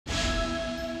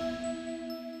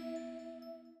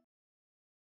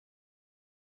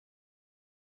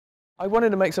I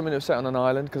wanted to make something that was set on an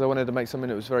island because I wanted to make something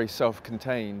that was very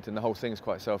self-contained, and the whole thing's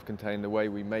quite self-contained. The way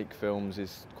we make films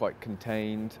is quite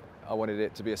contained. I wanted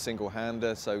it to be a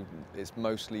single-hander, so it's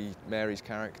mostly Mary's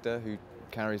character who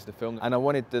carries the film. And I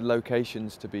wanted the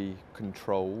locations to be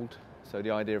controlled. So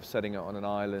the idea of setting it on an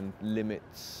island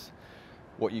limits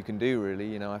what you can do, really.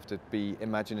 You know, I have to be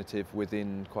imaginative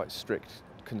within quite strict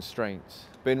constraints.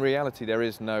 But in reality, there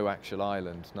is no actual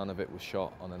island. None of it was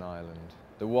shot on an island.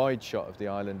 The wide shot of the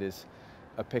island is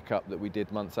a pickup that we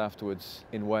did months afterwards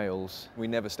in Wales. We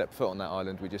never stepped foot on that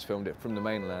island, we just filmed it from the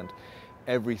mainland.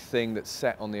 Everything that's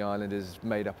set on the island is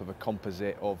made up of a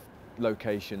composite of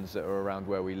locations that are around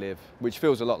where we live, which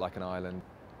feels a lot like an island.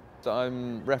 So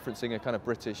I'm referencing a kind of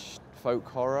British folk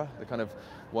horror, the kind of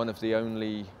one of the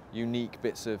only unique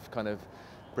bits of kind of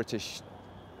British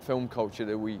film culture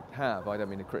that we have. I don't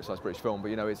mean to criticise British film, but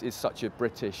you know, it's such a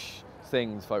British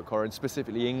thing, folk horror, and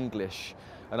specifically English.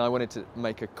 And I wanted to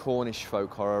make a Cornish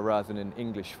folk horror rather than an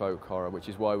English folk horror, which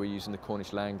is why we're using the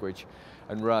Cornish language.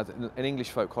 And rather, an English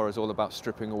folk horror is all about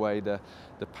stripping away the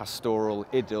pastoral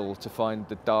idyll to find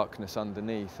the darkness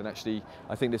underneath. And actually,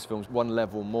 I think this film's one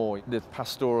level more. The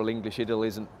pastoral English idyll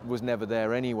was never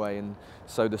there anyway, and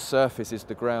so the surface is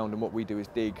the ground, and what we do is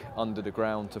dig under the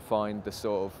ground to find the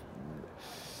sort of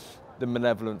the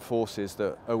malevolent forces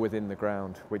that are within the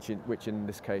ground, which in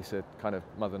this case are kind of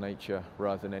Mother Nature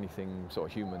rather than anything sort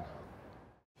of human.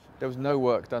 There was no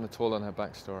work done at all on her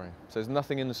backstory. So there's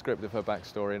nothing in the script of her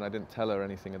backstory, and I didn't tell her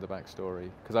anything of the backstory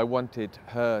because I wanted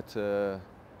her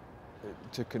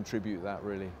to contribute that,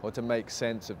 really, or to make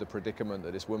sense of the predicament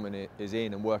that this woman is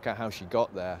in and work out how she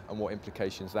got there and what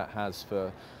implications that has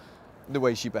for the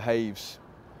way she behaves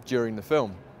during the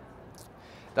film.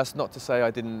 That's not to say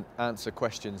I didn't answer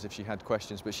questions if she had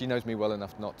questions, but she knows me well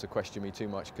enough not to question me too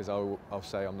much because I'll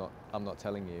say I'm not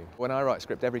telling you. When I write a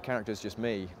script, every character is just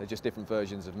me. They're just different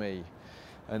versions of me.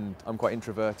 And I'm quite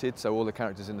introverted, so all the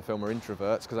characters in the film are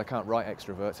introverts because I can't write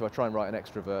extroverts. So I try and write an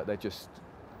extrovert, they're just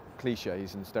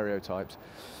cliches and stereotypes.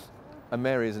 And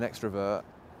Mary is an extrovert.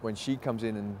 When she comes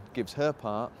in and gives her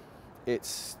part,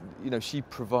 it's, you know, she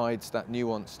provides that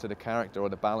nuance to the character or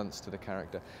the balance to the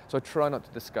character. So I try not to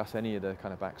discuss any of the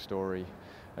kind of backstory,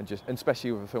 and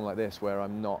especially with a film like this where I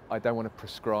don't want to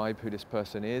prescribe who this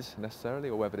person is necessarily,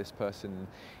 or whether this person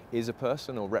is a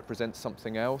person or represents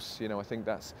something else. You know, I think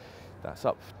that's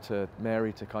up to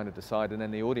Mary to kind of decide, and then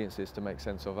the audiences to make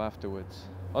sense of afterwards.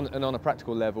 And on a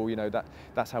practical level, you know,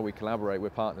 that's how we collaborate. We're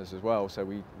partners as well, so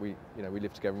we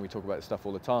live together and we talk about this stuff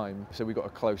all the time. So we've got a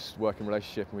close working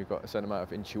relationship, and we've got a certain amount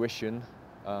of intuition,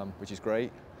 which is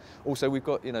great. Also, we've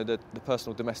got, you know, the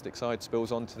personal domestic side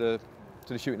spills onto the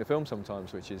shooting the film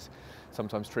sometimes, which is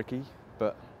sometimes tricky,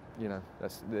 but you know,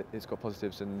 it's got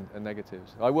positives and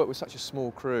negatives. I work with such a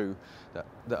small crew that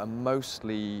are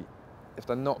mostly, if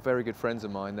they're not very good friends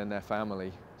of mine, then they're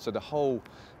family. So the whole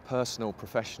personal,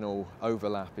 professional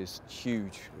overlap is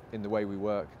huge in the way we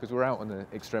work, because we're out on the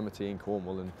extremity in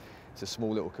Cornwall, and it's a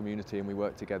small little community, and we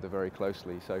work together very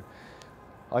closely. So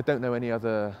I don't know any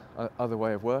other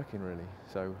way of working, really.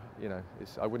 So, you know,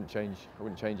 I wouldn't change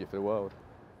it for the world.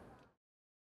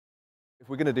 If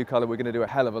we're going to do colour, we're going to do a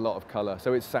hell of a lot of colour.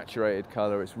 So it's saturated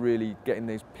colour. It's really getting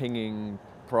these pinging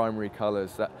primary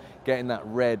colours, getting that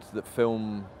red that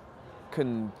film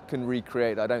can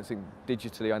recreate. I don't think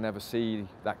digitally I never see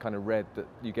that kind of red that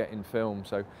you get in film.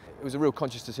 So it was a real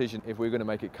conscious decision, if we were going to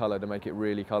make it colour, to make it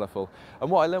really colourful. And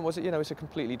what I learned was that, you know, it's a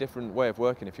completely different way of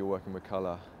working if you're working with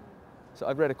colour. So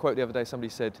I read a quote the other day. Somebody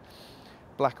said,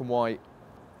 black and white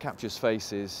captures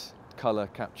faces, colour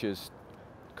captures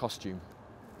costume.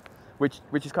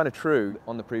 Which is kind of true.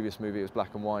 On the previous movie it was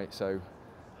black and white, so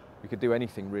we could do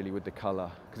anything really with the colour,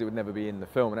 because it would never be in the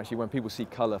film. And actually when people see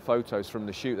colour photos from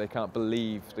the shoot, they can't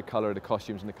believe the colour of the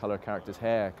costumes and the colour of characters'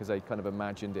 hair, because they kind of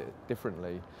imagined it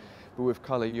differently. But with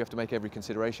colour you have to make every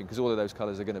consideration, because all of those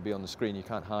colours are going to be on the screen. You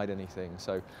can't hide anything.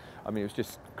 So I mean, it was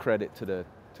just credit to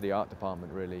the art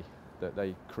department, really, that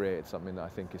they created something that I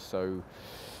think is so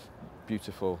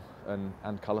beautiful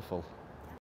and colourful.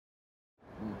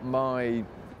 My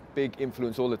big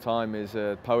influence all the time is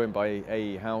a poem by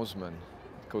A.E. Housman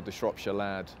called The Shropshire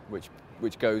Lad, which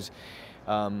goes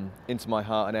into my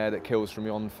heart, an air that kills from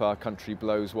yon far country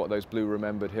blows, what those blue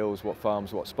remembered hills, what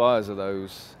farms, what spires are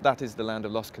those? That is the land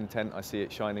of lost content, I see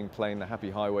it shining plain, the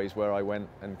happy highways where I went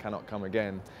and cannot come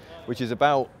again, which is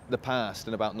about the past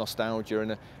and about nostalgia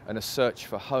and a search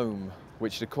for home,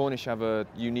 which the Cornish have a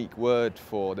unique word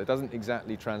for that doesn't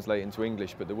exactly translate into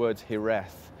English, but the word's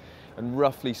hireth. And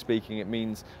roughly speaking, it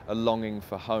means a longing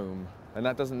for home. And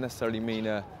that doesn't necessarily mean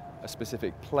a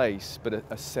specific place, but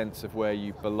a sense of where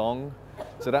you belong.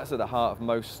 So that's at the heart of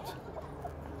most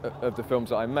of the films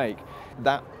that I make.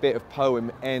 That bit of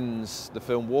poem ends the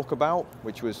film Walkabout,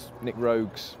 which was Nick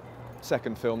Rogue's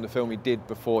second film, the film he did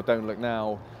before Don't Look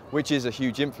Now, which is a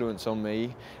huge influence on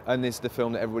me, and is the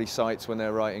film that everybody cites when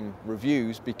they're writing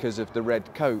reviews because of the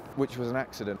red coat, which was an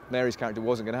accident. Mary's character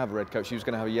wasn't going to have a red coat, she was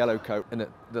going to have a yellow coat, and at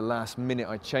the last minute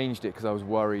I changed it because I was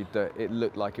worried that it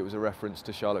looked like it was a reference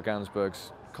to Charlotte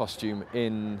Gainsbourg's costume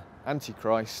in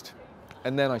Antichrist,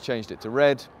 and then I changed it to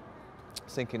red,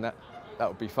 thinking that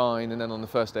would be fine, and then on the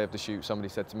first day of the shoot somebody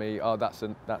said to me, oh, that's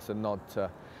a nod to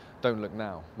Don't Look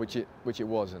Now, which it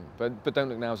wasn't. But Don't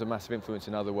Look Now is a massive influence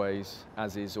in other ways,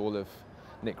 as is all of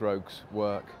Nick Rogue's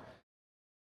work.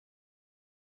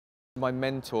 My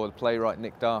mentor, the playwright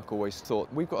Nick Dark, always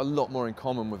thought we've got a lot more in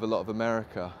common with a lot of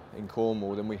America in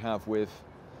Cornwall than we have with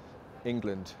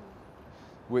England.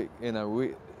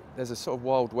 There's a sort of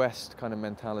Wild West kind of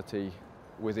mentality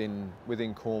within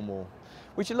Cornwall,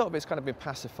 which a lot of it's kind of been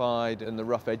pacified and the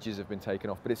rough edges have been taken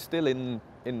off, but it's still in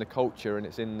the culture and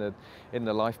it's in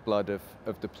the lifeblood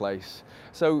of the place.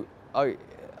 So I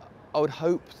would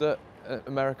hope that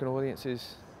American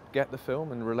audiences get the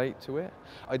film and relate to it.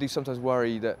 I do sometimes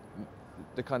worry that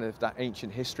that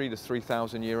ancient history, the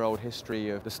 3,000-year-old history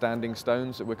of the standing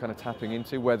stones that we're kind of tapping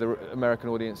into, whether American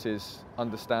audiences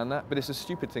understand that. But it's a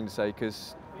stupid thing to say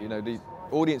because, the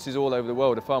audiences all over the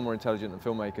world are far more intelligent than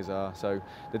filmmakers are. So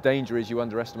the danger is you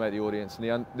underestimate the audience,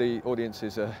 and the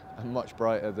audiences are much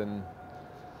brighter than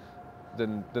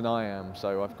I am.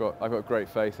 So I've got great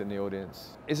faith in the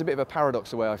audience. It's a bit of a paradox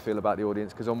the way I feel about the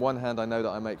audience, because on one hand I know that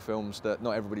I make films that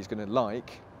not everybody's going to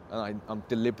like, and I'm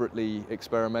deliberately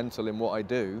experimental in what I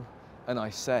do, and I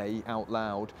say out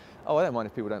loud, oh, I don't mind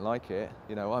if people don't like it.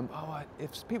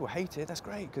 If people hate it, that's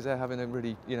great because they're having a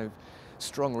really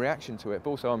strong reaction to it.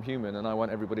 But also I'm human and I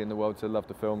want everybody in the world to love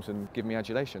the films and give me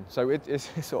adulation. So it's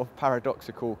a sort of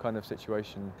paradoxical kind of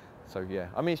situation. So yeah,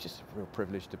 I mean, it's just a real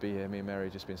privilege to be here. Me and Mary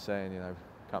have just been saying,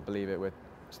 can't believe it. We're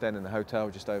staying in the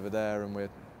hotel just over there and we're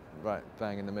right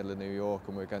bang in the middle of New York,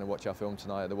 and we're going to watch our film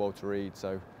tonight at the Walter Reed.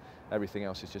 So everything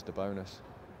else is just a bonus.